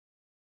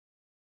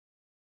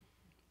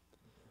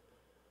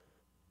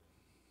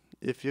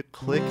If you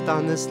clicked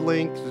on this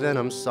link, then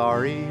I'm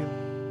sorry.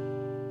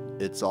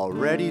 It's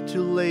already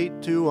too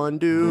late to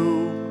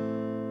undo.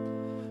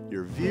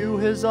 Your view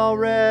has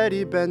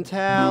already been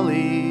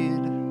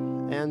tallied,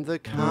 and the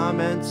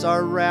comments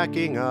are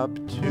racking up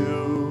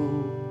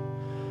too.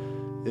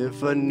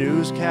 If a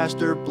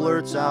newscaster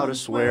blurts out a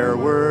swear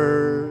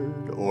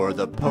word, or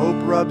the Pope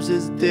rubs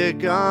his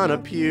dick on a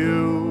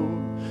pew,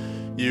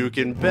 you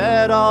can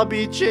bet I'll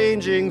be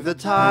changing the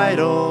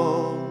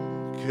title.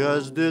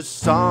 'Cause this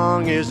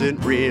song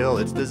isn't real,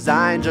 it's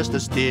designed just to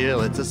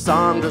steal. It's a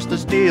song just to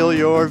steal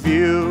your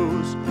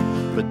views.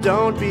 But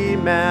don't be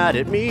mad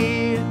at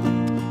me,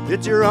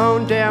 it's your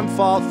own damn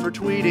fault for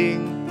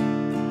tweeting.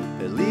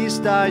 At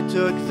least I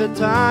took the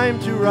time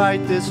to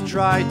write this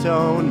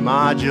tritone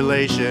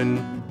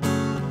modulation.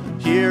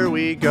 Here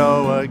we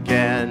go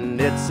again,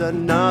 it's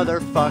another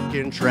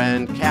fucking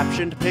trend.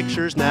 Captioned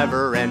pictures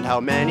never end. How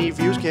many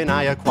views can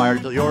I acquire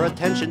till your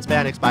attention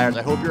span expires?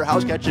 I hope your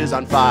house catches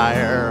on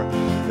fire,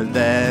 and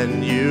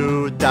then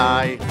you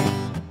die.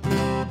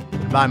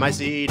 Buy my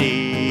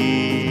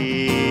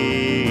CD.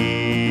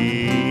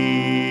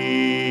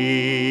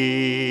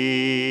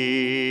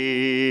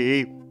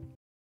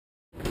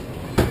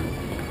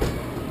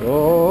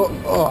 Oh,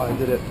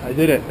 I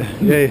did it.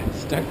 Yay.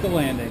 Stuck the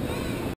landing.